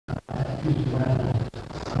And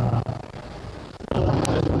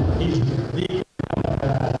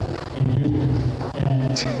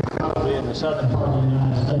probably in the southern part of the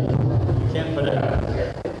United States, you can't put it out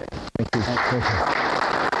there. Thank you.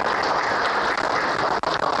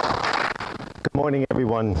 Good morning,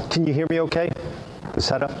 everyone. Can you hear me okay? The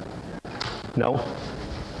setup? No?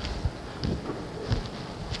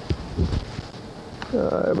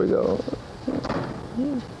 There we go.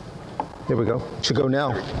 Here we go. Should go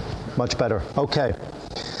now. Much better. Okay.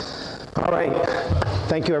 All right.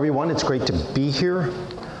 Thank you, everyone. It's great to be here.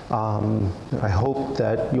 I hope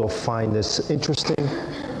that you'll find this interesting.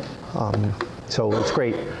 So it's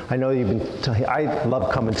great. I know I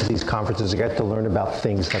love coming to these conferences. I get to learn about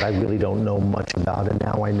things that I really don't know much about, and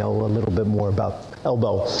now I know a little bit more about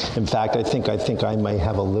elbow. In fact, I think I may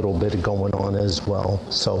have a little bit going on as well.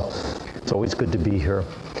 So it's always good to be here.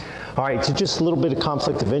 All right, so just a little bit of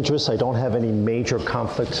conflict of interest. I don't have any major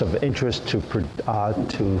conflicts of interest to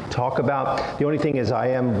talk about. The only thing is I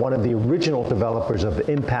am one of the original developers of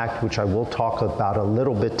Impact, which I will talk about a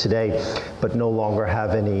little bit today, but no longer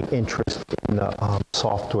have any interest in the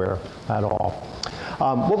software at all.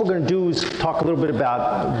 What we're going to do is talk a little bit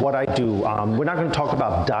about what I do. We're not going to talk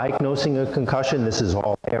about diagnosing a concussion. This is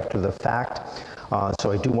all after the fact.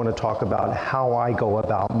 So I do want to talk about how I go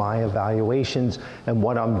about my evaluations and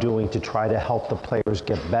what I'm doing to try to help the players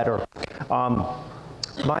get better.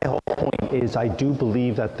 My whole point is I do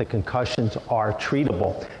believe that the concussions are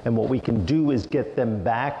treatable, and what we can do is get them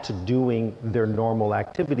back to doing their normal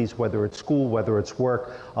activities, whether it's school, whether it's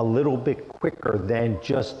work, a little bit quicker than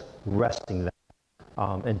just resting them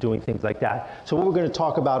and doing things like that. So what we're going to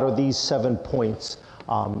talk about are these 7 points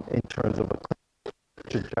in terms of a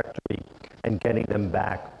trajectory and getting them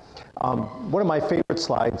back. One of my favorite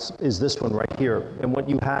slides is this one right here, and what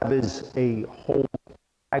you have is a whole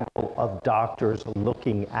gaggle of doctors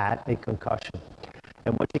looking at a concussion.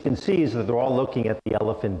 And what you can see is that they're all looking at the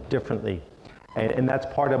elephant differently. And that's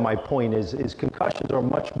part of my point is concussions are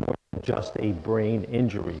much more than just a brain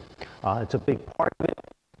injury. It's a big part of it,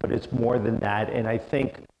 but it's more than that. And I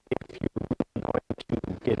think if you're really going to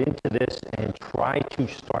get into this and try to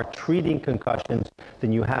start treating concussions,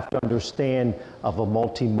 then you have to understand of a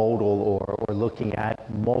multimodal or looking at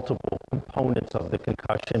multiple components of the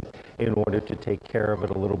concussion in order to take care of it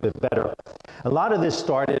a little bit better. A lot of this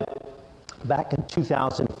started back in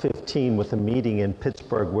 2015 with a meeting in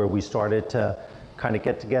Pittsburgh where we started to kind of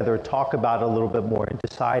get together, talk about it a little bit more, and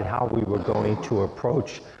decide how we were going to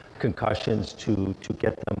approach concussions to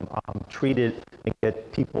get them treated and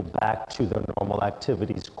get people back to their normal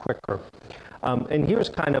activities quicker. And here's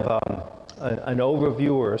kind of an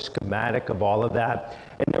overview or a schematic of all of that.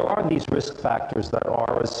 And there are these risk factors that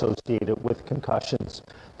are associated with concussions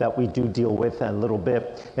that we do deal with a little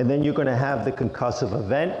bit. And then you're going to have the concussive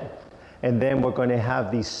event. And then we're going to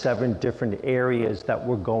have these 7 different areas that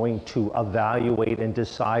we're going to evaluate and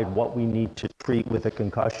decide what we need to treat with a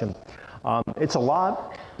concussion. It's a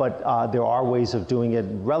lot, but there are ways of doing it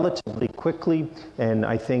relatively quickly, and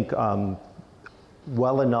I think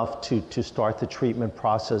well enough to start the treatment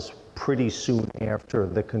process pretty soon after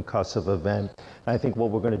the concussive event. And I think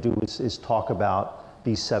what we're going to do is talk about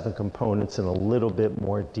these 7 components in a little bit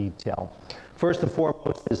more detail. First and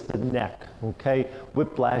foremost is the neck, okay?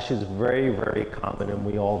 Whiplash is very, very common, and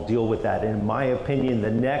we all deal with that. In my opinion,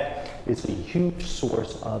 the neck is a huge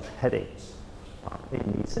source of headaches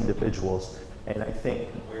in these individuals, and I think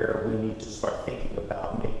where we need to start thinking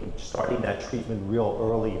about starting that treatment real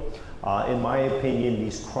early. In my opinion,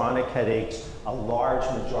 these chronic headaches, a large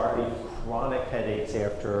majority of chronic headaches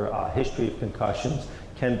after a history of concussions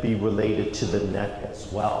can be related to the neck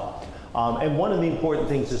as well. And one of the important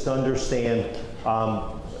things is to understand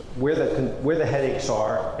where the headaches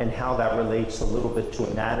are and how that relates a little bit to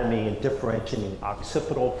anatomy and differentiating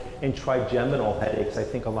occipital and trigeminal headaches. I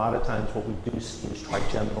think a lot of times what we do see is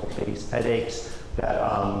trigeminal-based headaches that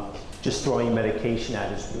just throwing medication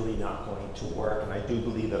at is really not going to work. And I do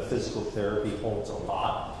believe that physical therapy holds a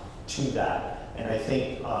lot to that. And I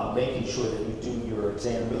think making sure that you do your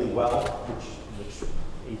exam really well, which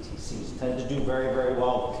ATCs tend to do very, very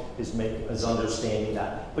well, is understanding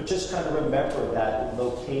that. But just kind of remember that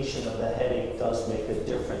location of the headache does make a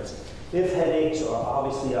difference. If headaches are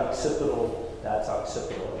obviously occipital, that's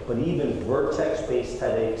occipital. But even vertex-based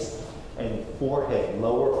headaches and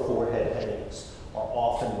lower forehead headaches are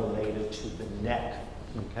often related to the neck,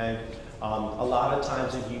 okay? A lot of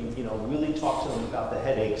times if you really talk to them about the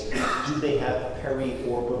headaches, do they have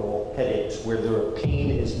periorbital headaches where their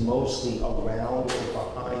pain is mostly around or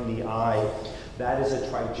behind the eye? That is a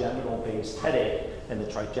trigeminal-based headache. and the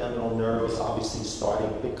trigeminal nerve is obviously starting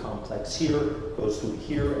a big complex here, goes through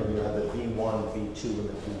here, and you have the V1, V2, and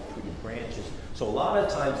the V3 branches. So a lot of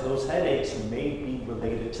times those headaches may be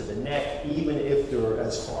related to the neck, even if they're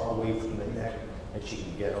as far away from the neck as you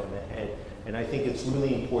can get on the head. And I think it's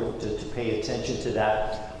really important to pay attention to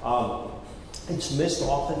that. It's missed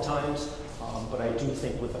oftentimes, but I do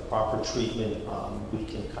think with the proper treatment, we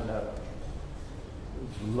can kind of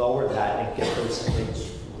lower that and get those headaches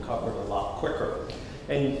recovered a lot quicker.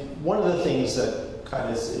 And one of the things that kind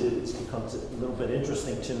of becomes a little bit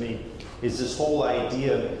interesting to me is this whole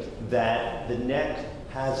idea that the neck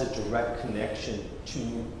has a direct connection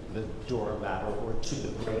to the dura mater or to the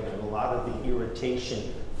brain, and a lot of the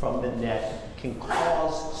irritation from the neck can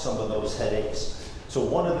cause some of those headaches. So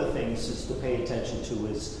one of the things is to pay attention to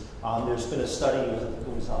is there's been a study, it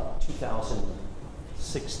was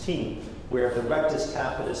 2016, where the rectus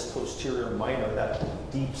capitis posterior minor, that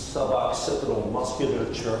deep suboccipital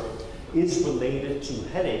musculature, is related to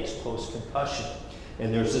headaches post-concussion.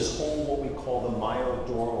 And there's this whole, what we call the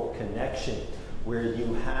myodural connection, where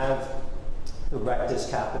you have the rectus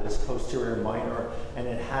capitis posterior minor, and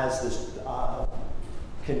it has this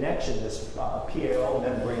connection, this PAO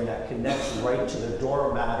membrane that connects right to the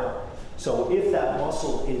dura mater. So if that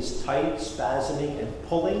muscle is tight, spasming, and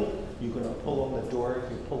pulling, you're going to pull on the dura. If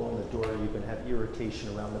you pull on the dura, you're going to have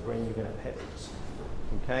irritation around the brain. You're going to have headaches.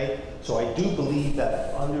 Okay? So I do believe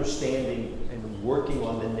that understanding and working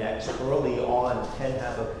on the necks early on can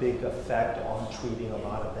have a big effect on treating a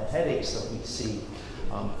lot of the headaches that we see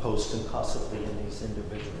post-concussively in these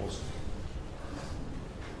individuals.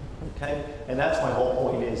 Okay? And that's my whole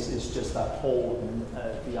point is just that whole,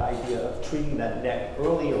 the idea of treating that neck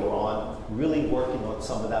earlier on, really working on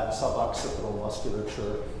some of that suboccipital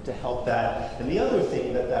musculature to help that. And the other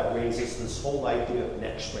thing that raises this whole idea of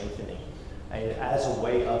neck strengthening as a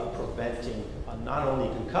way of preventing not only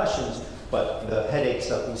concussions, but the headaches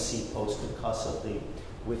that we see post-concussively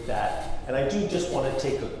with that. And I do just want to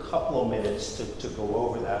take a couple of minutes to go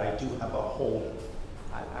over that. I do have a whole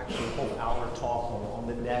hour talk on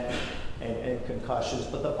the neck and concussions.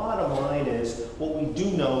 But the bottom line is, what we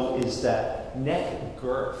do know is that neck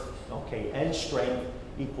girth, okay, and strength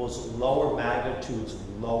equals lower magnitudes,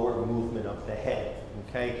 lower movement of the head,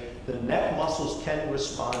 okay? The neck muscles can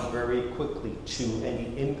respond very quickly to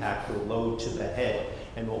any impact or load to the head.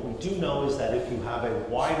 And what we do know is that if you have a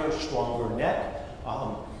wider, stronger neck,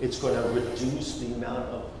 it's going to reduce the amount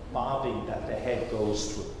of bobbing that the head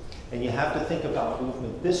goes through. And you have to think about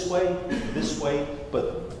movement this way,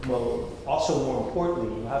 but well, also more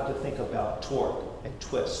importantly, you have to think about torque and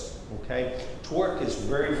twist, okay? Torque is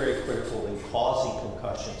very, very critical in causing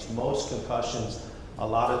concussions. Most concussions, a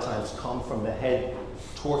lot of times, come from the head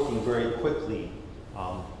torquing very quickly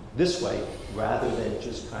this way, rather than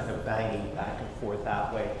just kind of banging back and forth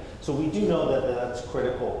that way. So we do know that that's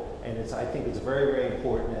critical, and I think it's very, very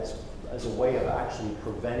important as a way of actually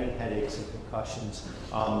preventing headaches and concussions.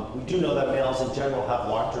 We do know that males in general have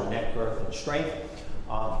larger neck girth and strength,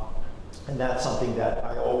 and that's something that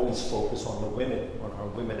I always focus on on our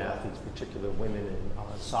women athletes, particularly women in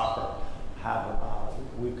soccer, have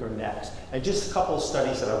weaker necks. And just a couple of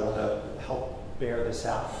studies that I want to help bear this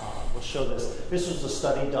out. We'll show this. This was a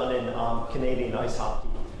study done in Canadian ice hockey,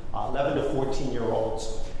 11 to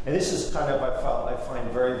 14-year-olds. And this is kind of, I find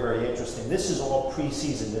very, very interesting. This is all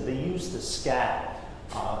preseason, and they used the SCAT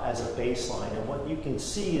as a baseline. And what you can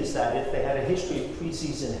see is that if they had a history of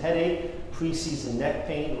preseason headache, preseason neck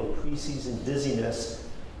pain, or preseason dizziness,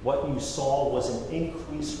 what you saw was an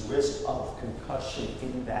increased risk of concussion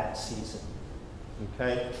in that season.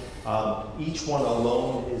 Okay? Each one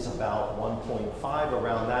alone is about 1.5,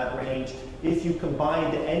 around that range. If you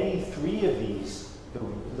combined any three of these, the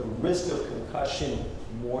risk of concussion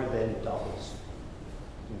more than doubles.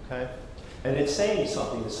 Okay? And it's saying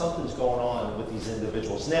something, that something's going on with these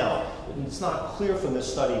individuals. Now, it's not clear from this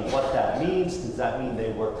study what that means. Does that mean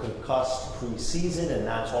they were concussed pre-season and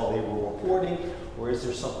that's all they were reporting? Or is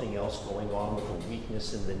there something else going on with a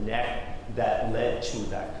weakness in the neck that led to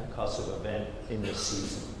that concussive event in the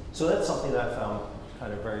season? So that's something that I found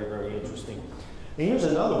kind of very, very interesting. And here's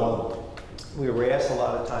another one. We were asked a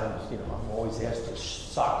lot of times, I'm always asked, does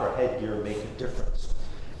soccer headgear make a difference?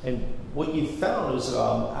 And what you found was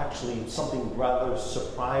actually something rather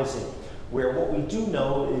surprising, where what we do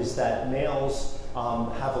know is that males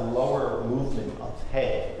have a lower movement of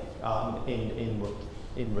head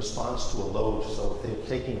in response to a load. So if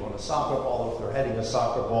they're taking on a soccer ball, if they're heading a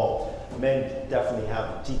soccer ball, men definitely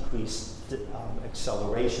have decreased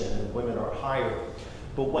acceleration and women are higher.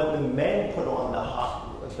 But when the men put on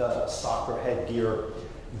the soccer headgear,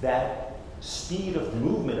 that speed of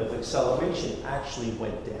movement, of acceleration, actually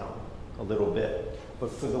went down a little bit.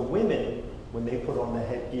 But for the women, when they put on the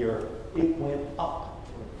headgear, it went up.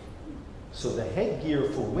 So the headgear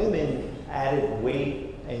for women added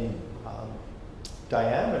weight and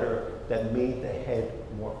diameter that made the head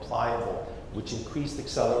more pliable, which increased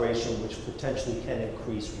acceleration, which potentially can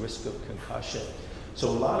increase risk of concussion. So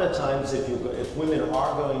a lot of times if women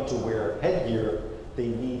are going to wear headgear, they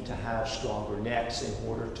need to have stronger necks in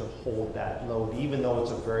order to hold that load. Even though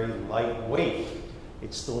it's a very light weight,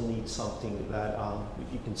 it still needs something that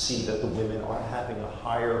you can see that the women are having a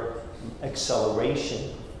higher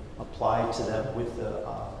acceleration applied to them with the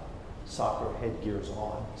soccer headgears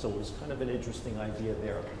on. So it was kind of an interesting idea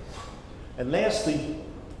there. And lastly,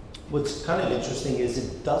 what's kind of interesting is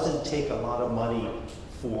it doesn't take a lot of money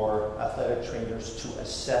for athletic trainers to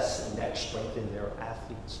assess neck strength in their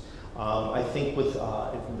athletes. I think with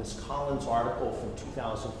in this Collins article from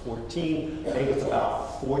 2014, I think it's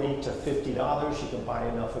about $40 to $50. You can buy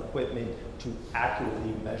enough equipment to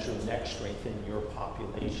accurately measure neck strength in your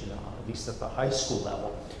population, at least at the high school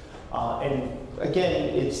level. And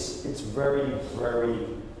again, it's very, very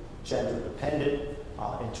gender dependent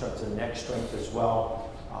in terms of neck strength as well.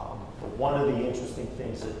 But one of the interesting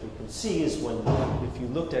things that you can see is if you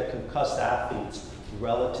looked at concussed athletes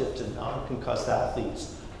relative to non-concussed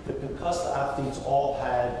athletes, the concussed athletes all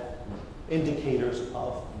had indicators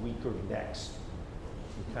of weaker necks,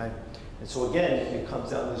 okay? And so again, it comes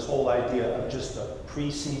down to this whole idea of just a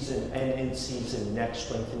preseason and in-season neck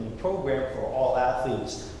strengthening program for all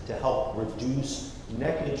athletes to help reduce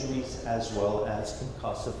neck injuries as well as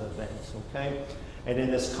concussive events, okay? And in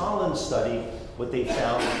this Collins study, what they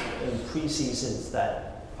found in preseasons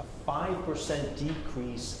that a 5%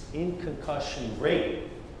 decrease in concussion rate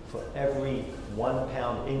for every 1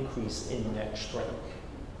 pound increase in neck strength,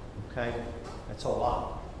 okay? That's a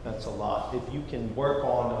lot. That's a lot. If you can work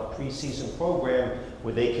on a preseason program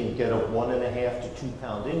where they can get a 1.5 to 2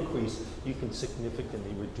 pound increase, you can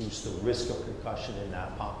significantly reduce the risk of concussion in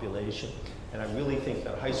that population. And I really think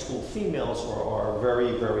that high school females are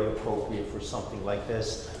very, very appropriate for something like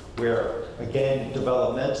this, where, again,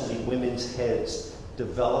 developmentally, women's heads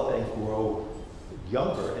develop and grow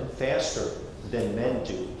younger and faster than men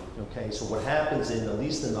do. Okay, so what happens at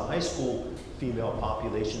least in the high school female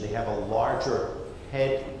population, they have a larger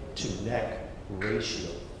head to neck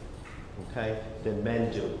ratio, okay, than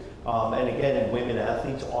men do. And again, and women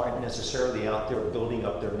athletes aren't necessarily out there building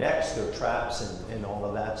up their necks, their traps, and all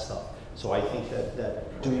of that stuff. So I think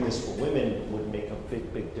that doing this for women would make a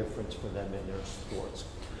big, big difference for them in their sports.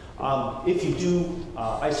 If you do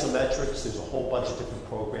isometrics, there's a whole bunch of different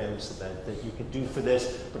programs that you can do for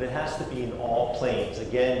this, but it has to be in all planes.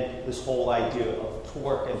 Again, this whole idea of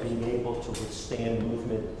torque and being able to withstand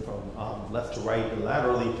movement from left to right and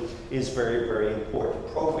laterally is very, very important.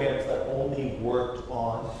 Programs that only worked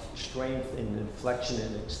on strength and inflection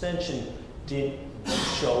and extension didn't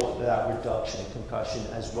show that reduction in concussion,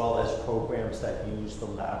 as well as programs that use the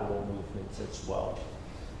lateral movements as well.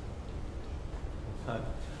 Okay.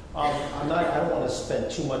 I don't want to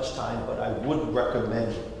spend too much time, but I would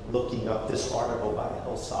recommend looking up this article by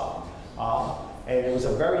Hillsop. And it was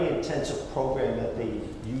a very intensive program that they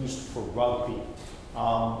used for rugby.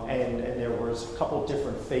 And there was a couple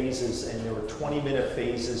different phases, and there were 20-minute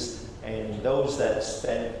phases, and those that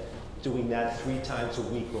spent doing that 3 times a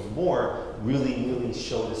week or more really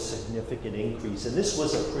showed a significant increase. And this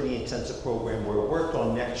was a pretty intensive program where it worked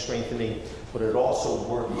on neck strengthening, but it also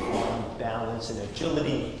worked on balance and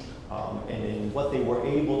agility. And in what they were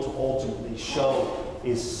able to ultimately show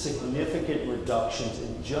is significant reductions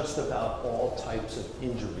in just about all types of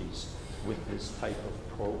injuries with this type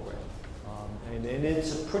of program. And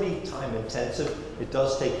it's a pretty time intensive. It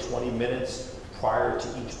does take 20 minutes prior to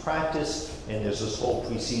each practice, and there's this whole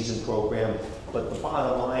preseason program. But the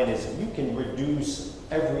bottom line is if you can reduce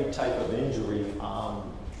every type of injury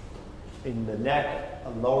in the neck,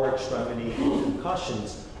 lower extremity,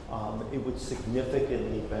 concussions, it would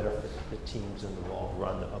significantly benefit the teams in the long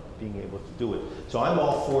run of being able to do it. So I'm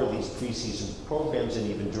all for these preseason programs and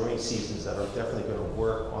even during seasons that are definitely going to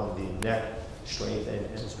work on the neck strength and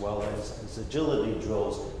as well as agility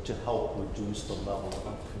drills to help reduce the level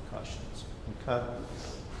of concussions. Okay.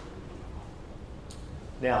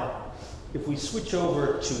 Now, if we switch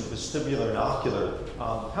over to vestibular and ocular,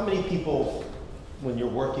 how many people, when you're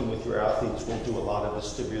working with your athletes, will do a lot of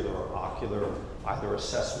vestibular or ocular, either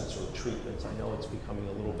assessments or treatments? I know it's becoming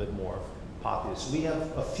a little bit more popular. So we have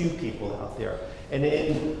a few people out there.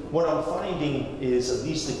 And what I'm finding is, at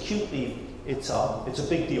least acutely, it's a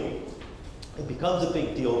big deal. It becomes a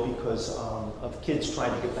big deal because of kids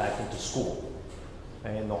trying to get back into school.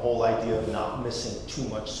 and the whole idea of not missing too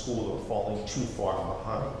much school or falling too far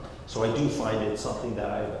behind. So I do find it something that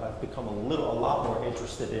I've become a lot more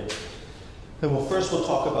interested in. And well, first we'll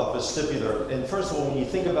talk about vestibular. And first of all, when you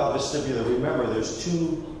think about vestibular, remember there's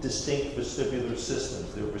two distinct vestibular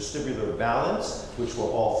systems. There's vestibular balance, which we're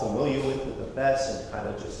all familiar with the best, and kind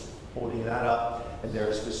of just holding that up. And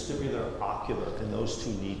there's vestibular ocular, and those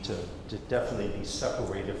two need to definitely be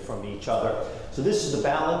separated from each other. So this is the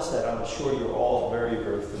balance that I'm sure you're all very,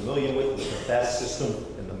 very familiar with the best system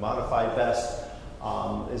and the modified best.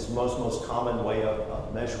 Is most common way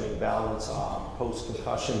of measuring balance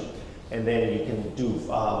post-concussion. And then you can do,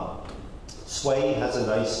 Sway has a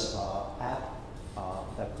nice app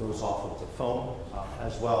that goes off of the phone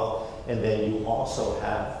as well. And then you also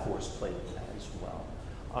have force plate as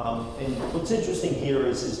well. And what's interesting here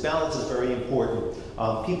is balance is very important.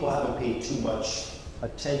 People haven't paid too much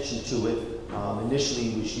attention to it. Initially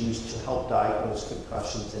it was used to help diagnose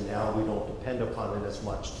concussions, and now we don't depend upon it as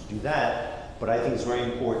much to do that. But I think it's very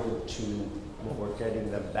important to, when we're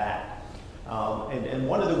getting them back. And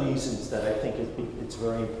one of the reasons that I think it's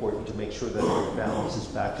very important to make sure that their balance is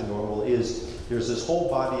back to normal is there's this whole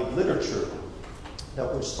body of literature that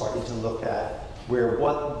we're starting to look at where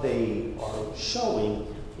what they are showing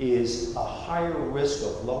is a higher risk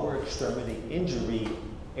of lower extremity injury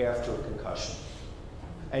after a concussion.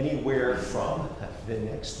 Anywhere from the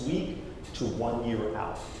next week to 1 year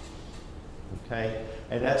out. Okay,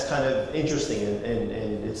 and that's kind of interesting, and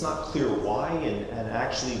it's not clear why, and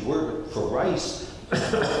actually for Rice,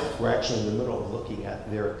 we're actually in the middle of looking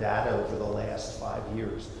at their data over the last 5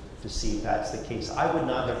 years to see if that's the case. I would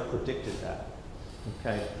not have predicted that,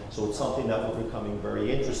 okay? So it's something that we're becoming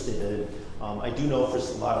very interested in. I do know for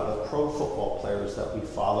a lot of the pro football players that we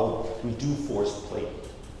follow, we do force plate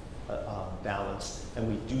balance, and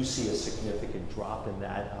we do see a significant drop in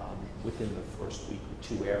that within the first week or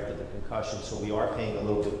two after the concussion. So we are paying a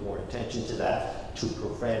little bit more attention to that to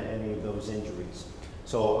prevent any of those injuries.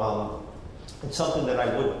 So it's something that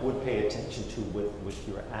I would pay attention to with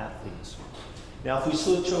your athletes. Now, if we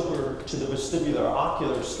switch over to the vestibular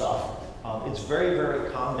ocular stuff, it's very, very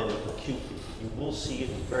common acutely. You will see it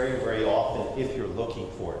very, very often if you're looking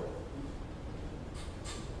for it.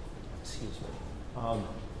 Excuse me.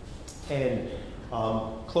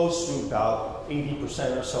 Close to about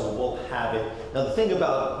 80% or so will have it. Now the thing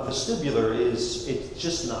about vestibular is it's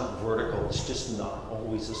just not vertical. It's just not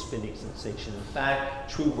always a spinning sensation. In fact,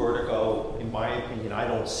 true vertigo, in my opinion, I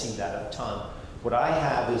don't see that a ton. What I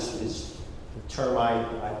have is the term I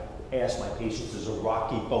ask my patients is a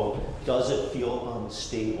rocky boat. Does it feel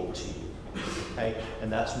unstable to you? Okay, and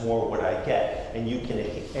that's more what I get. And you can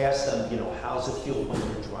ask them, you know, how's it feel when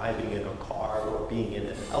you're driving in a car or being in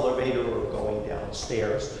an elevator or going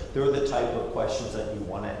downstairs? They're the type of questions that you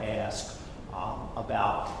want to ask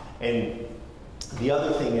about. And the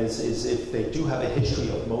other thing is if they do have a history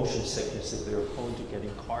of motion sickness, if they're prone to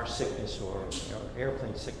getting car sickness or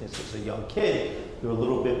airplane sickness as a young kid, they're a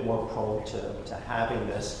little bit more prone to having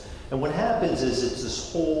this. And what happens is it's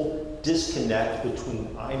this whole disconnect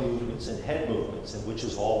between eye movements and head movements, and which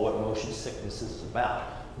is all what motion sickness is about.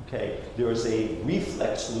 Okay, there is a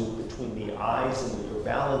reflex loop between the eyes and your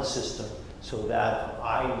balance system, so that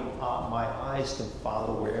my eyes can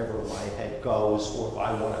follow wherever my head goes, or if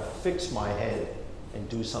I want to fix my head and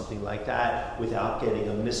do something like that without getting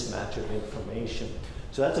a mismatch of information.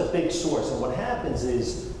 So that's a big source. And what happens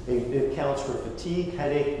is it accounts for fatigue,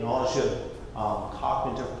 headache, nausea,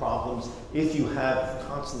 cognitive problems. If you have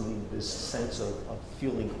constantly this sense of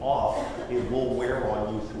feeling off, it will wear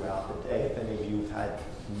on you throughout the day. If any of you have had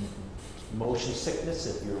motion sickness,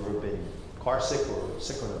 if you've ever been car sick or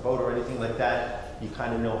sick on a boat or anything like that, you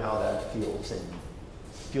kind of know how that feels. And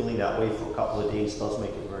feeling that way for a couple of days does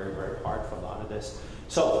make it very, very hard for a lot of this.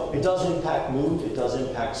 So it does impact mood, it does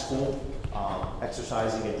impact school,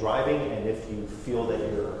 exercising and driving, and if you feel that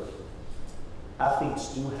your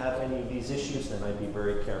athletes do have any of these issues, then I'd be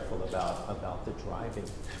very careful about the driving.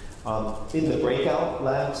 In the breakout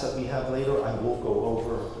labs that we have later, I will go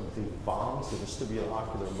over the VOMS, the vestibular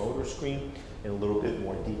ocular motor screen, in a little bit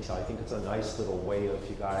more detail. I think it's a nice little way of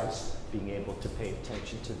you guys being able to pay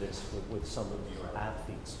attention to this with some of your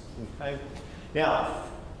athletes. Okay? Now,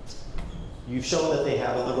 you've shown that they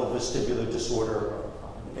have a little vestibular disorder,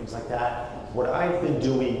 things like that. What I've been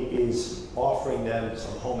doing is offering them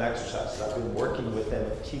some home exercises. I've been working with them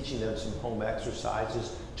and teaching them some home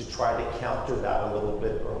exercises to try to counter that a little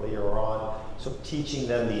bit earlier on. So teaching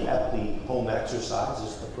them the Epley home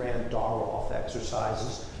exercises, the Brand Daroff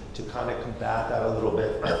exercises to kind of combat that a little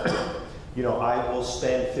bit. You know, I will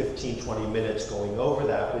spend 15, 20 minutes going over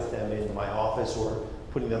that with them in my office or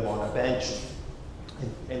putting them on a bench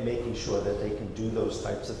and making sure that they can do those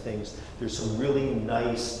types of things. There's some really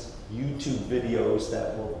nice YouTube videos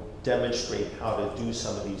that will demonstrate how to do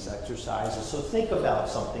some of these exercises. So think about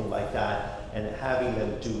something like that and having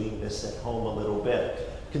them doing this at home a little bit.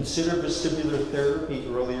 Consider vestibular therapy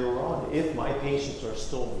earlier on. If my patients are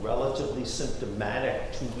still relatively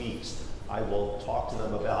symptomatic 2 weeks, I will talk to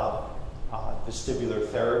them about vestibular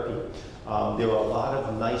therapy. There are a lot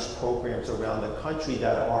of nice programs around the country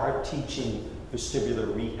that are teaching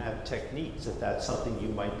vestibular rehab techniques. If that's something you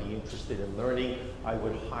might be interested in learning, I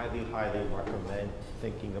would highly, highly recommend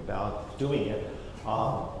thinking about doing it.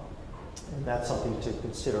 And that's something to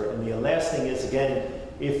consider. And the last thing is, again,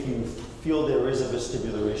 if you feel there is a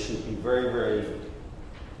vestibular issue, be very, very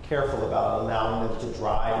careful about allowing them to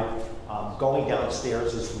drive. Going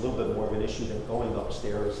downstairs is a little bit more of an issue than going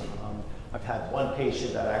upstairs. I've had one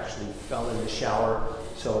patient that actually fell in the shower,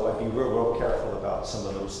 so I'd be real, real careful about some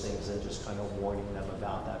of those things and just kind of warning them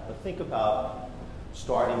about that. But think about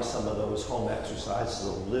starting some of those home exercises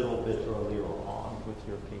a little bit earlier on with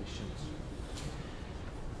your patients.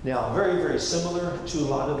 Now, very, very similar to a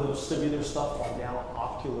lot of the vestibular stuff are now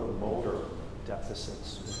ocular motor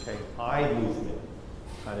deficits, okay? Eye movement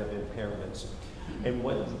kind of impairments. And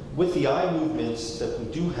with the eye movements, that we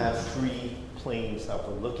do have 3 planes that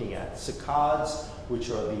we're looking at. Saccades,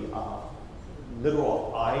 which are the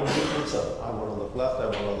literal eye movements of I want to look left, I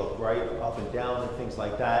want to look right, up and down, and things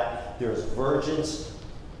like that. There's vergence,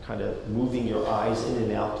 kind of moving your eyes in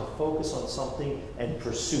and out to focus on something, and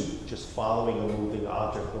pursuit, just following a moving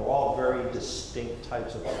object. They're all very distinct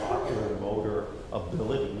types of ocular motor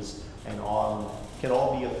abilities and can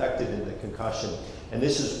all be affected in the concussion. And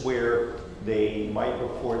this is where they might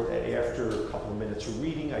report that after a couple of minutes of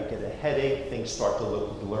reading, I get a headache, things start to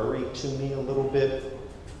look blurry to me a little bit.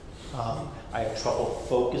 I have trouble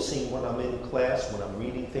focusing when I'm in class, when I'm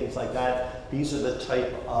reading, things like that. These are the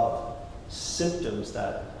type of symptoms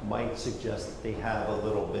that might suggest that they have a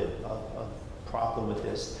little bit of problem with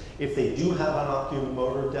this. If they do have an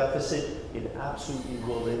oculomotor deficit, it absolutely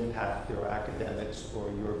will impact their academics or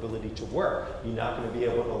your ability to work. You're not going to be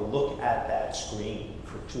able to look at that screen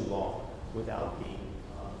for too long without being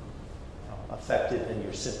affected and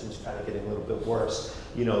your symptoms kind of getting a little bit worse.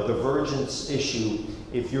 You know, the vergence issue,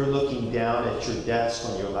 if you're looking down at your desk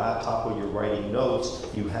on your laptop or you're writing notes,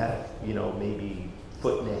 you have, you know, maybe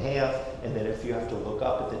 1.5 feet, and then if you have to look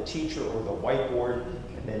up at the teacher or the whiteboard,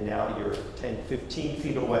 and then now you're 10, 15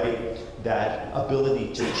 feet away, that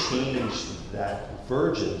ability to change that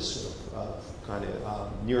vergence of kind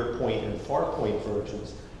of near point and far point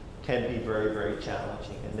vergence can be very, very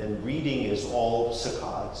challenging. And then reading is all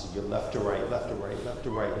saccades. You're left to right, left to right, left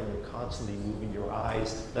to right, and you're constantly moving your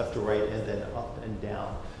eyes left to right and then up and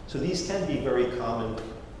down. So these can be very common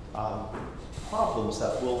problems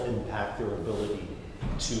that will impact their ability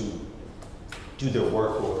to do their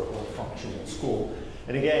work or function in school.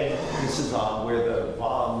 And again, this is where the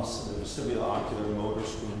VOMS, the vestibular ocular motor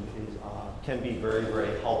screen, can be very,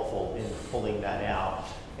 very helpful in pulling that out.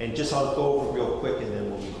 And just I'll go over real quick and then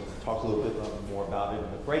we'll talk a little bit more about it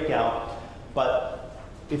in the breakout. But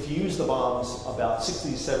if you use the VOMS about 60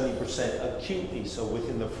 to 70% acutely, so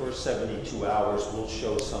within the first 72 hours, we'll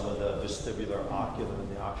show some of the vestibular ocular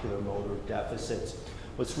and the ocular motor deficits.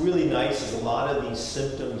 What's really nice is a lot of these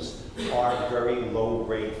symptoms are very low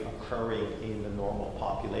rate occurring in the normal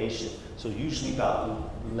population. So usually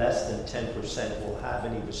about less than 10% will have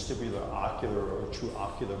any vestibular ocular or true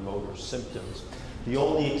ocular motor symptoms. The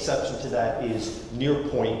only exception to that is near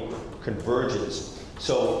point convergence.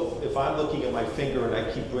 So if I'm looking at my finger and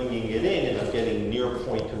I keep bringing it in and I'm getting near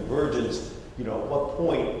point convergence, you know, at what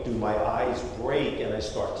point do my eyes break and I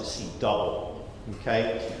start to see double,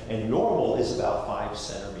 okay? And normal is about 5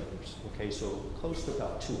 centimeters, okay? So close to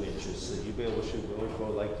about 2 inches, so you'll be able to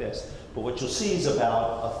go like this. But what you'll see is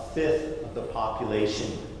about 1/5 of the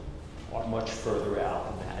population are much further out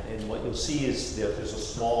than that. And what you'll see is that there's a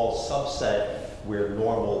small subset where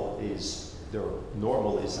normal is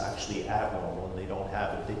actually abnormal and they don't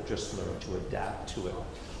have it, they've just learned to adapt to it.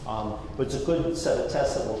 But it's a good set of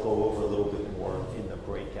tests that we'll go over a little bit more in the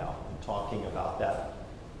breakout and talking about that.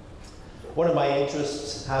 One of my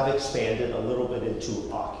interests have expanded a little bit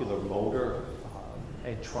into ocular motor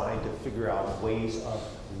and trying to figure out ways of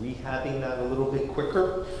rehabbing that a little bit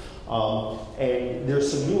quicker. And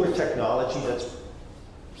there's some newer technology that's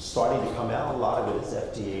starting to come out. A lot of it is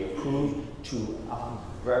FDA approved to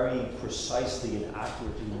very precisely and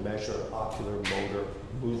accurately measure ocular motor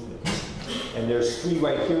movements. And there's 3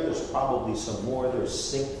 right here. There's probably some more. There's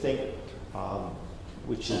SyncThink,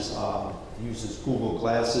 which is, uses Google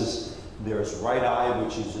Glasses. There's Right Eye,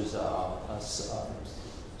 which uses a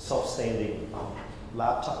self-standing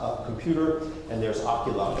laptop, computer, and there's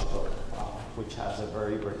Oculogical, which has a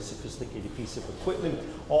very, very sophisticated piece of equipment.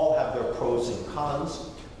 All have their pros and cons,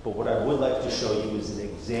 but what I would like to show you is an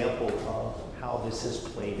example of how this has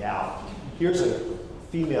played out. Here's a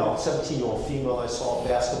female, 17-year-old female I saw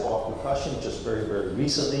basketball concussion just very, very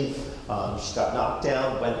recently. She got knocked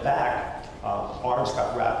down, went back, arms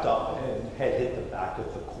got wrapped up, and head hit the back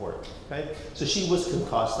of the court. Okay? So she was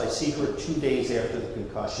concussed. I see her 2 days after the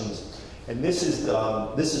concussions, and this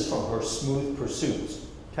is from her smooth pursuits.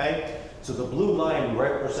 Okay? So the blue line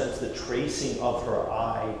represents the tracing of her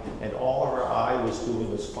eye, and all her eye was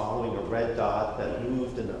doing was following a red dot that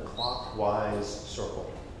moved in a clockwise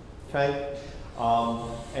circle. Okay?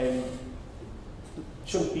 And it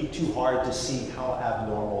shouldn't be too hard to see how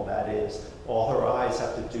abnormal that is. All her eyes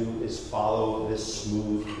have to do is follow this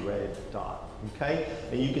smooth red dot. Okay?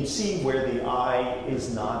 And you can see where the eye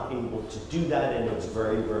is not able to do that, and it's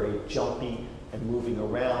very, very jumpy and moving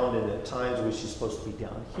around, and at times where she's supposed to be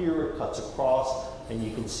down here, it cuts across, and you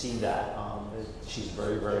can see that she's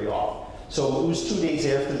very, very off. So it was 2 days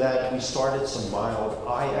after that, we started some mild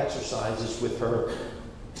eye exercises with her,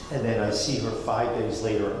 and then I see her 5 days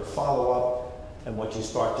later in follow-up, and what you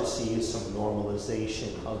start to see is some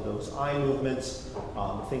normalization of those eye movements.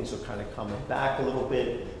 Things are kind of coming back a little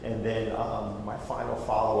bit, and then my final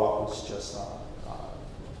follow-up was just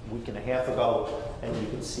week and a half ago, and you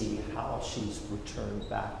can see how she's returned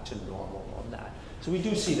back to normal on that. So we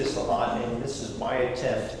do see this a lot, and this is my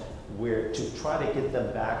attempt to try to get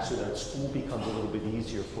them back so that school becomes a little bit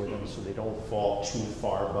easier for them so they don't fall too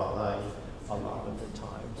far behind a lot of the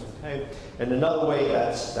times. Okay? And another way,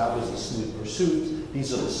 that was a smooth pursuit.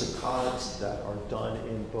 These are the saccades that are done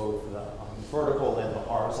in both the vertical and the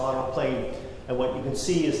horizontal plane. And what you can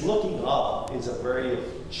see is looking up is a very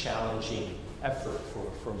challenging effort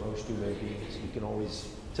for most human beings. You can always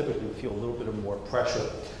typically feel a little bit of more pressure.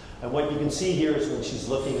 And what you can see here is when she's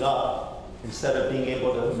looking up, instead of being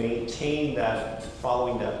able to maintain that,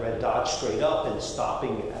 following that red dot straight up and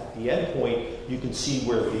stopping at the end point, you can see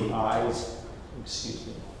where the eyes,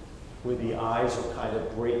 where the eyes are kind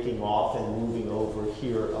of breaking off and moving over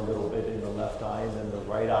here a little bit in the left eye and then the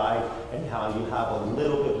right eye, and how you have a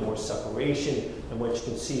little bit more separation. And what you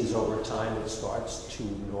can see is over time it starts to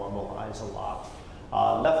normalize a lot.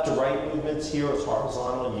 Left to right movements here is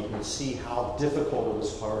horizontal, and you can see how difficult it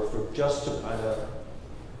was for her just to kind of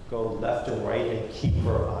go left and right and keep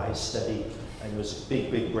her eyes steady. And there was a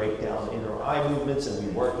big, big breakdown in her eye movements, and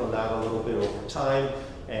we worked on that a little bit over time.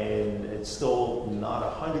 And it's still not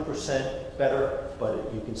 100% better,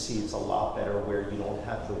 but you can see it's a lot better where you don't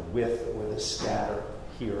have the width or the scatter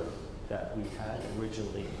here that we had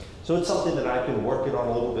originally. So it's something that I've been working on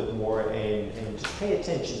a little bit more, and just pay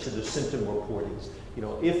attention to the symptom reportings. You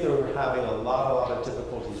know, if they're having a lot of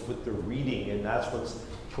difficulties with their reading, and that's what's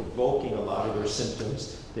provoking a lot of their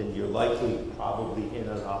symptoms, then you're likely probably in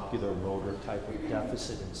an ocular motor type of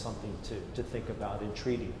deficit, and something to think about in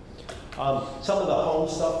treating. Some of the home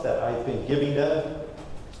stuff that I've been giving them,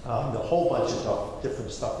 the whole bunch of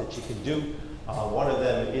different stuff that you can do. One of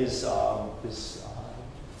them is this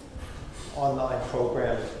online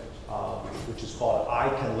program, which is called I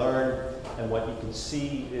Can Learn, and what you can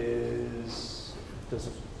see is, does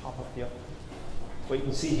it pop up here? What you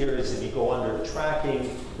can see here is if you go under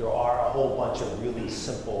tracking, there are a whole bunch of really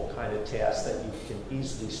simple kind of tasks that you can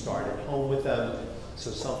easily start at home with them.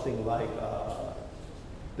 So something like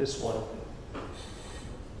this one.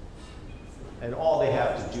 And all they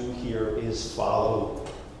have to do here is follow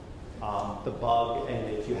the bug,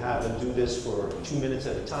 and if you have them do this for 2 minutes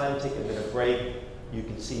at a time, take a minute break, you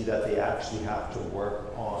can see that they actually have to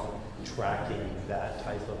work on tracking that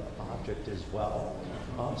type of object as well.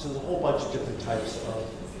 So there's a whole bunch of different types of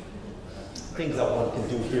things that one can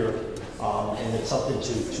do here, and it's something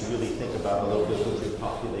to really think about a little bit with your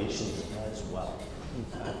populations as well.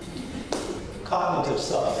 Okay. Cognitive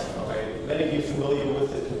stuff. Okay. Many of you are familiar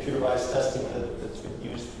with the computerized testing that's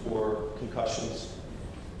been used for concussions.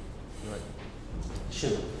 Right.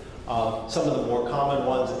 Sure. Some of the more common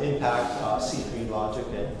ones, impact, C3 logic,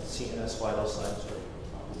 and CNS vital signs are,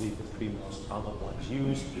 I believe, the three most common ones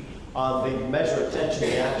used. They measure attention,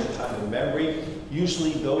 reaction time, and memory.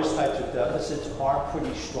 Usually those types of deficits are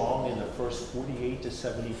pretty strong in the first 48 to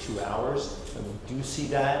 72 hours, and we do see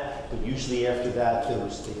that, but usually after that,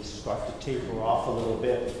 they start to taper off a little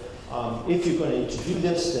bit. If you're going to do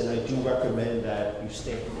this, then I do recommend that you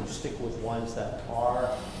stick with ones that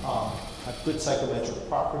have good psychometric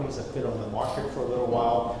properties, have been on the market for a little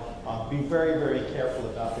while. Be very, very careful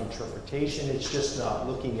about the interpretation. It's just not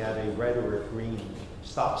looking at a red or a green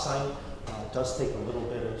stop sign. It does take a little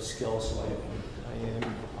bit of skill, so I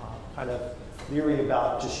am kind of leery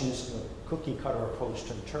about just using a cookie cutter approach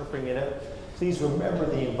to interpreting it. Please remember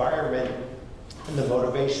the environment and the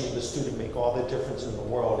motivation of the student make all the difference in the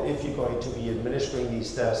world. If you're going to be administering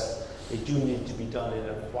these tests, they do need to be done in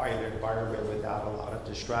a quiet environment without a lot of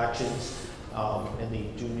distractions, and they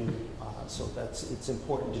do need, so it's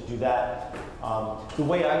important to do that. The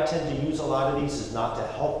way I tend to use a lot of these is not to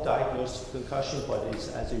help diagnose concussion, but is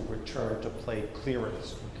as a return to play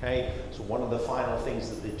clearance, okay? So one of the final things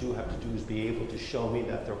that they do have to do is be able to show me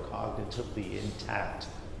that they're cognitively intact,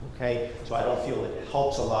 okay? So I don't feel it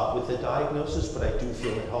helps a lot with the diagnosis, but I do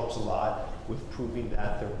feel it helps a lot with proving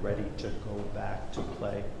that they're ready to go back to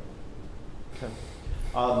play. Okay.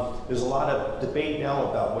 There's a lot of debate now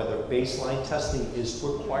about whether baseline testing is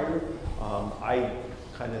required. I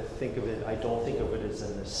kind of think of it, I don't think of it as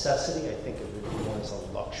a necessity. I think of it more as a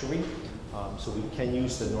luxury. So we can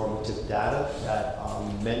use the normative data that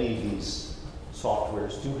many of these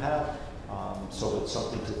softwares do have. So it's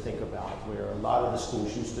something to think about, where a lot of the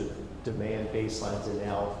schools used to demand baselines, and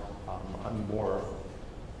now I'm more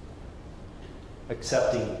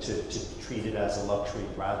accepting to treat it as a luxury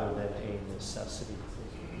rather than a necessity.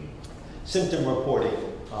 Symptom reporting.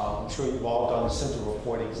 I'm sure you've all done symptom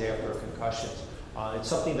reportings after concussions. It's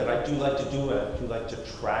something that I do like to do, and I do like to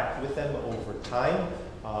track with them over time.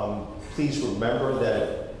 Please remember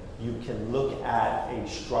that you can look at a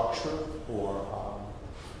structure or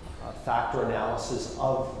a factor analysis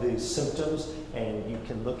of the symptoms, and you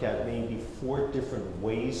can look at maybe 4 different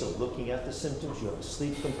ways of looking at the symptoms. You have a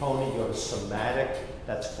sleep component, you have a somatic,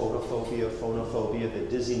 that's photophobia, phonophobia, the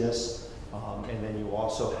dizziness, and then you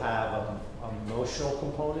also have an emotional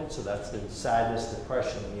component, so that's the sadness,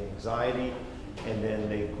 depression, the anxiety, and then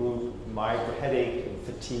they group headache and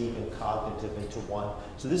fatigue and cognitive into one.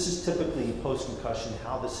 So this is typically post-concussion,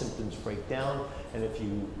 how the symptoms break down, and if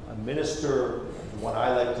you administer, what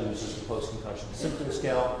I like to use is the post-concussion symptom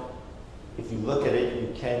scale. If you look at it,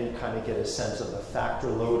 you can kind of get a sense of the factor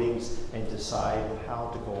loadings and decide how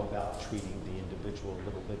to go about treating the individual a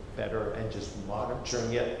little bit better and just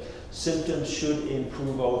monitoring it. Symptoms should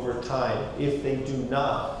improve over time. If they do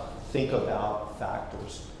not, think about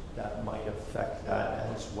factors that might affect that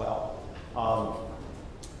as well.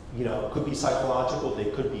 You know, it could be psychological,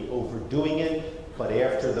 they could be overdoing it, but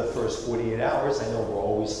after the first 48 hours, I know we're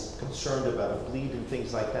always concerned about a bleed and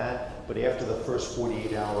things like that, but after the first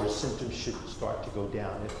 48 hours, symptoms should start to go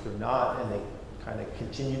down. If they're not, and they kind of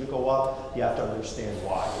continue to go up, you have to understand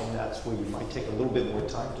why, and that's where you might take a little bit more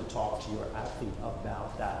time to talk to your athlete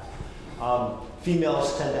about that.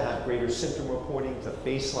 Females tend to have greater symptom reporting at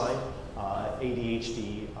baseline.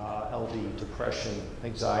 ADHD, LD, depression,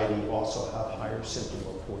 anxiety also have higher symptom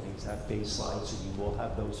reportings at baseline, so you will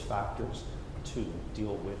have those factors to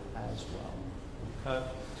deal with as well. Okay?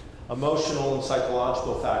 Emotional and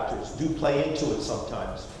psychological factors do play into it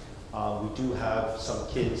sometimes. We do have some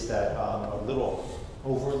kids that are a little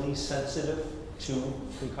overly sensitive to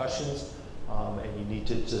concussions, and you need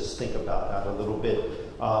to just think about that a little bit.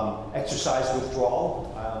 Exercise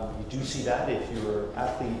withdrawal, you do see that if your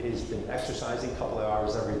athlete has been exercising a couple of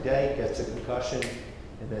hours every day, gets a concussion,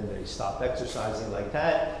 and then they stop exercising like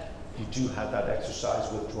that, you do have that exercise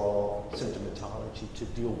withdrawal symptomatology to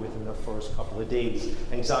deal with in the first couple of days.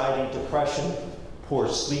 Anxiety, depression, poor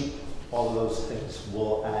sleep, all of those things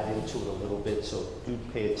will add into it a little bit, so do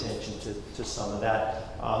pay attention to some of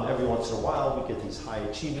that. Every once in a while, we get these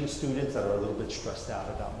high-achieving students that are a little bit stressed out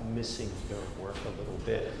about missing their work a little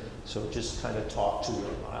bit, so just kind of talk to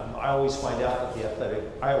them. I always find that the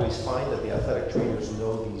athletic trainers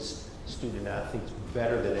know these student athletes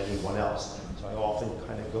better than anyone else, so I often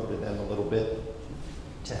kind of go to them a little bit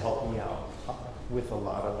to help me out with a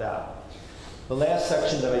lot of that. The last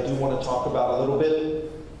section that I do want to talk about a little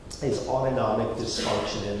bit is autonomic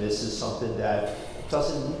dysfunction, and this is something that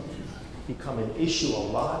doesn't become an issue a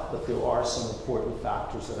lot, but there are some important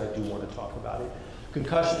factors that I do want to talk about it.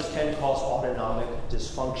 Concussions can cause autonomic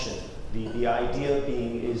dysfunction. The idea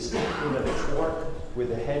being is in a torque where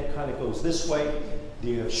the head kind of goes this way,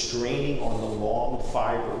 you're straining on the long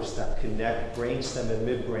fibers that connect brainstem and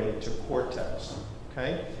midbrain to cortex,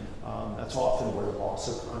 okay? That's often where loss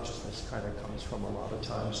of consciousness kind of comes from a lot of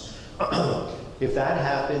times. If that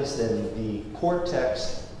happens, then the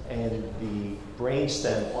cortex and the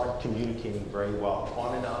brainstem aren't communicating very well.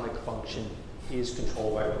 Autonomic function is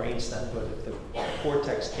controlled by brainstem, but if the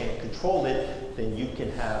cortex can't control it, then you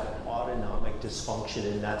can have autonomic dysfunction,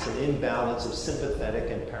 and that's an imbalance of sympathetic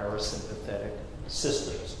and parasympathetic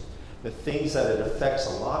systems. The things that it affects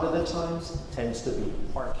a lot of the times tends to be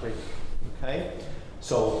heart rate, okay?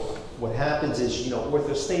 So what happens is,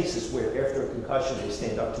 orthostasis, where after a concussion they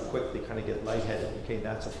stand up too quick, they kind of get lightheaded. Okay,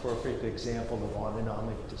 that's a perfect example of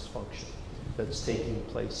autonomic dysfunction that's taking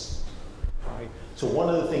place. All right. So one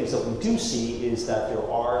of the things that we do see is that there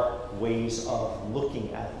are ways of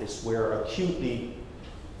looking at this where acutely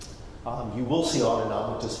you will see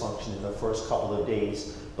autonomic dysfunction in the first couple of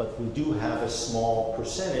days, but we do have a small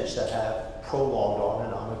percentage that have prolonged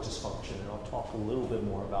autonomic dysfunction, and I'll talk a little bit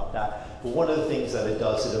more about that. But one of the things that it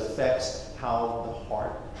does, it affects how the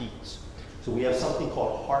heart beats. So we have something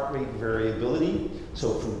called heart rate variability.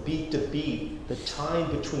 So from beat to beat, the time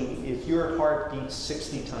between, if your heart beats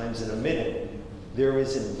 60 times in a minute, there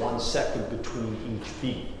isn't 1 second between each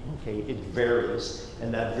beat. Okay, it varies,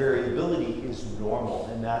 and that variability is normal,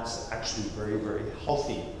 and that's actually very, very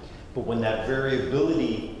healthy. But when that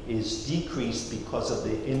variability is decreased because of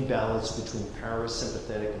the imbalance between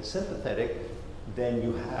parasympathetic and sympathetic, then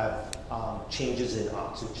you have changes in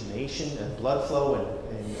oxygenation and blood flow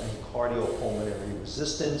and cardiopulmonary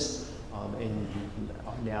resistance, and you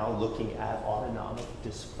are now looking at autonomic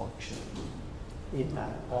dysfunction in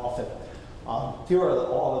that often. Here are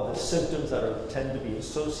all of the symptoms that tend to be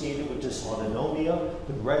associated with dysautonomia.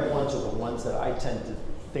 The red ones are the ones that I tend to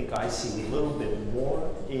think I see a little bit more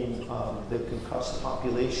in the concussed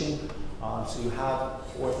population. So you have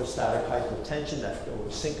orthostatic hypotension,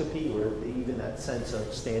 or syncope, or even that sense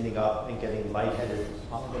of standing up and getting lightheaded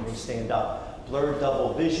when they stand up. Blurred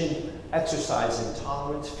double vision, exercise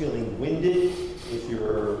intolerance, feeling winded. If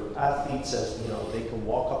your athlete says, they can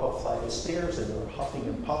walk up a flight of stairs and they're huffing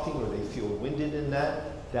and puffing, or they feel winded in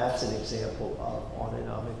that, that's an example of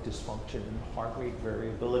autonomic dysfunction and heart rate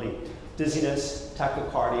variability. Dizziness,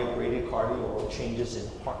 tachycardia, bradycardia, or changes in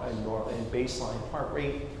baseline heart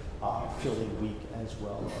rate, feeling weak as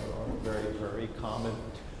well are very, very common.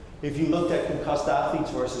 If you looked at concussed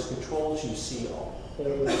athletes versus controls, you see a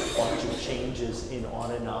whole bunch of changes in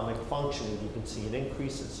autonomic functioning. You can see an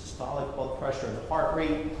increase in systolic blood pressure and heart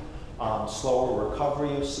rate, slower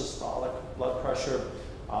recovery of systolic blood pressure,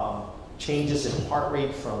 changes in heart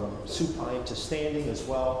rate from supine to standing as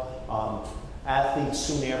well. Athletes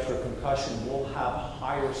soon after concussion will have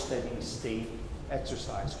higher steady state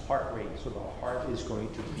exercise heart rate, so the heart is going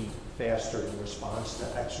to beat faster in response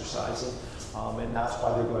to exercising, and that's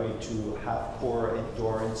why they're going to have poorer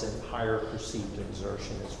endurance and higher perceived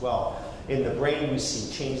exertion as well. In the brain, we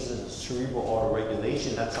see changes in cerebral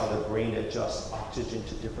autoregulation. That's how the brain adjusts oxygen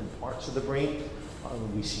to different parts of the brain.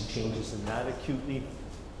 We see changes in that acutely.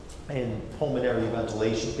 And pulmonary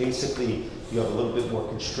ventilation, basically, you have a little bit more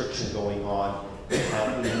constriction going on, and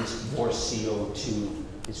that means more CO2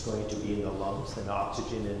 is going to be in the lungs than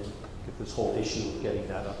oxygen, and this whole issue of getting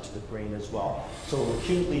that up to the brain as well. So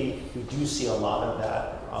acutely, we do see a lot of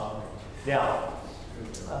that.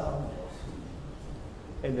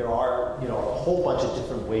 And there are, a whole bunch of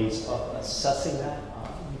different ways of assessing that.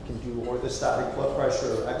 You can do orthostatic blood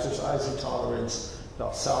pressure, exercise intolerance,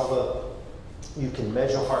 Valsalva. You can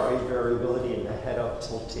measure heart rate variability in the head-up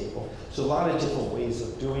tilt table. So a lot of different ways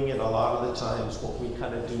of doing it. A lot of the times what we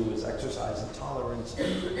kind of do is exercise intolerance,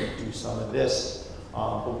 do some of this.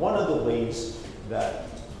 But one of the ways that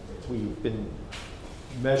we've been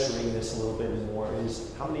measuring this a little bit more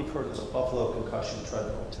is, how many have heard of the Buffalo concussion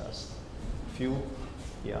treadmill test? A few?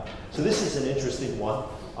 Yeah. So this is an interesting one.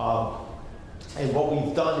 And what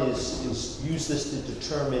we've done is use this to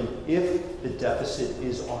determine if the deficit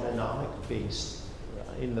is autonomic based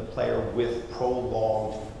in the player with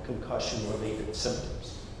prolonged concussion-related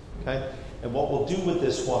symptoms. Okay? And what we'll do with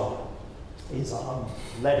this one is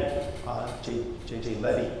Letty, J.J.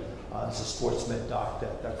 Letty, is a sports med doc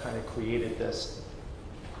that kind of created this.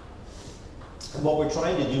 And what we're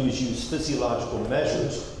trying to do is use physiological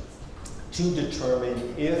measures to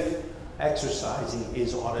determine if exercising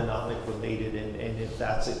is autonomic related and if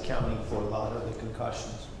that's accounting for a lot of the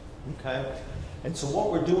concussions, okay? And so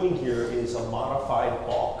what we're doing here is a modified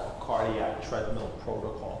bulk cardiac treadmill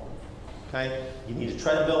protocol, okay? You need a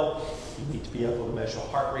treadmill, you need to be able to measure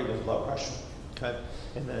heart rate and blood pressure, okay?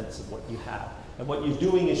 And that's what you have. And what you're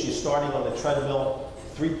doing is you're starting on the treadmill,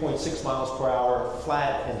 3.6 miles per hour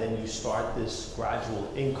flat, and then you start this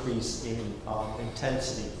gradual increase in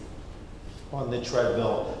intensity on the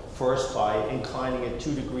treadmill, first by inclining it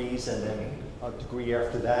 2 degrees and then a degree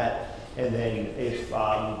after that. And then if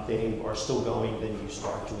they are still going, then you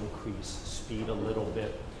start to increase speed a little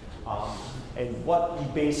bit. And what you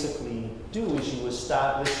basically do is you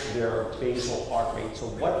establish their basal heart rate. So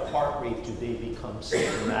what heart rate do they become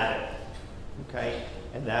symptomatic? Okay?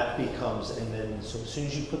 And that becomes, and then so as soon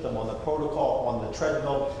as you put them on the protocol, on the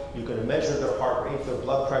treadmill, you're going to measure their heart rate, their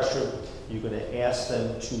blood pressure. You're going to ask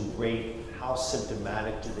them to rate how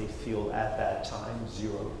symptomatic do they feel at that time,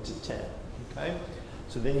 0 to 10, okay?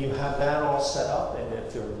 So then you have that all set up, and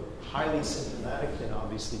if they're highly symptomatic, then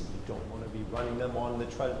obviously you don't want to be running them on the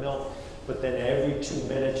treadmill. But then every 2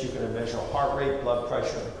 minutes, you're going to measure heart rate, blood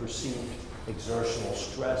pressure, and perceived exertional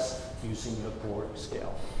stress using the Burke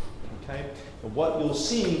scale. Okay? And what you'll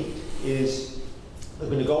see is they're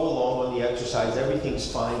going to go along on the exercise,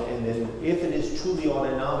 everything's fine, and then if it is truly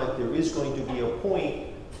autonomic, there is going to be a point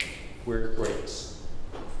where it breaks.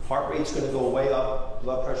 Heart rate's going to go way up,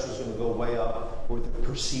 blood pressure is going to go way up, or the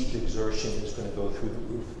perceived exertion is going to go through the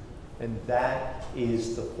roof. And that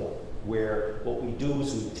is the point where what we do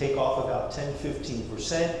is we take off about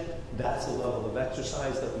 10–15%. That's the level of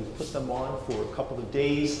exercise that we put them on for a couple of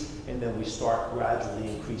days, and then we start gradually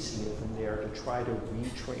increasing it from there to try to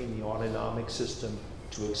retrain the autonomic system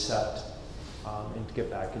to accept and to get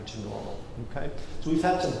back into normal. Okay? So we've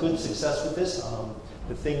had some good success with this.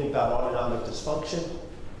 The thing about autonomic dysfunction,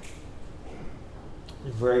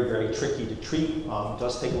 it's very, very tricky to treat. It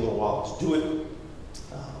does take a little while to do it.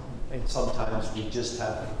 And sometimes we just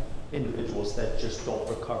have individuals that just don't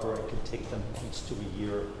recover. It can take them months to a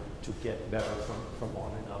year to get better from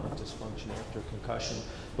autonomic dysfunction after concussion.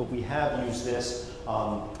 But we have used this.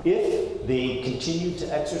 If they continue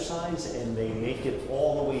to exercise and they make it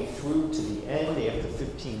all the way through to the end after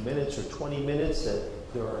 15 minutes or 20 minutes,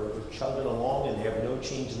 that they're chugging along and they have no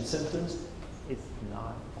change in symptoms, it's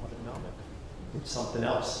not autonomic. It's something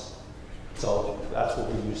else. So that's what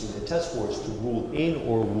we're using the test for, is to rule in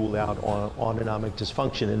or rule out on autonomic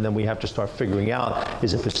dysfunction. And then we have to start figuring out,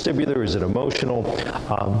 is it vestibular, is it emotional?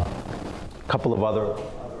 A couple of other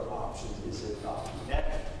options. Is it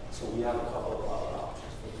neck? So we have a couple of other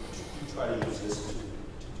options. We try to use this to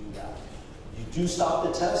do that. You do stop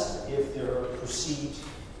the test if their perceived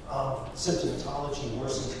symptomatology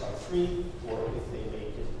worsens by 3, or if they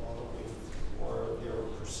make it all the way, or their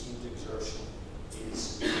perceived exertion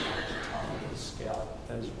is scale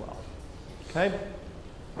as well. Okay?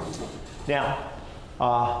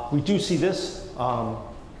 Now, we do see this,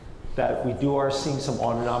 that we are seeing some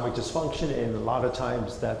autonomic dysfunction, and a lot of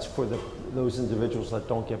times that's for those individuals that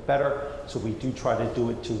don't get better. So we do try to do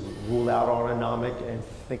it to rule out autonomic and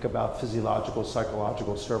think about physiological,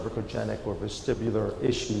 psychological, cervicogenic, or vestibular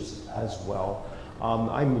issues as well.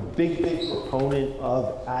 I'm a big proponent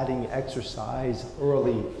of adding exercise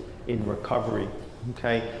early in recovery.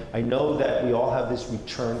 Okay, I know that we all have this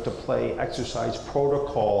return to play exercise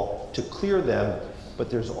protocol to clear them,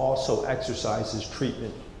 but there's also exercise as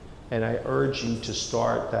treatment. And I urge you to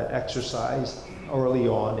start that exercise early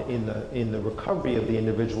on in the recovery of the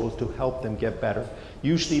individuals to help them get better.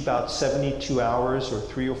 Usually about 72 hours or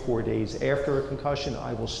 3 or 4 days after a concussion,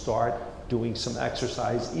 I will start doing some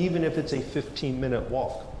exercise, even if it's a 15-minute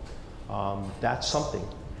walk. That's something.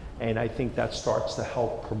 And I think that starts to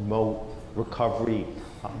help promote recovery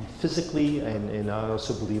physically and I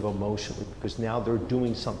also believe emotionally, because now they're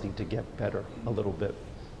doing something to get better a little bit.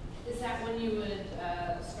 Is that when you would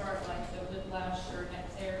start like the whiplash or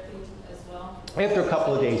neck therapy as well? After a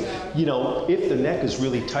couple of days. You know, if the neck is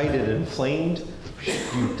really tight and inflamed,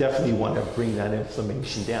 you definitely want to bring that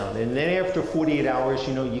inflammation down. And then after 48 hours,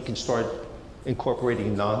 you know, you can start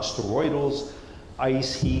incorporating non-steroidals,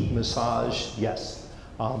 ice, heat, massage, yes.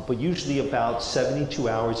 But usually about 72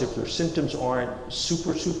 hours, if their symptoms aren't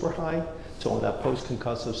super high, so on that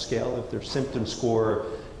post-concussive scale, if their symptom score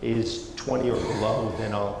is 20 or below,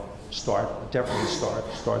 then I'll definitely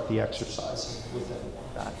start the exercise with them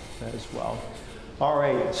on that as well. All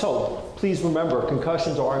right, so please remember,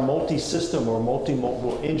 concussions are a multi-system or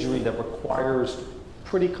multimodal injury that requires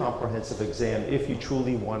pretty comprehensive exam if you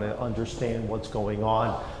truly want to understand what's going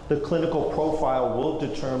on. The clinical profile will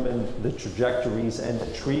determine the trajectories and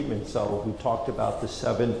the treatment. So we talked about the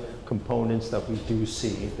 7 components that we do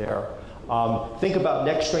see there. Think about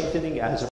neck strengthening as a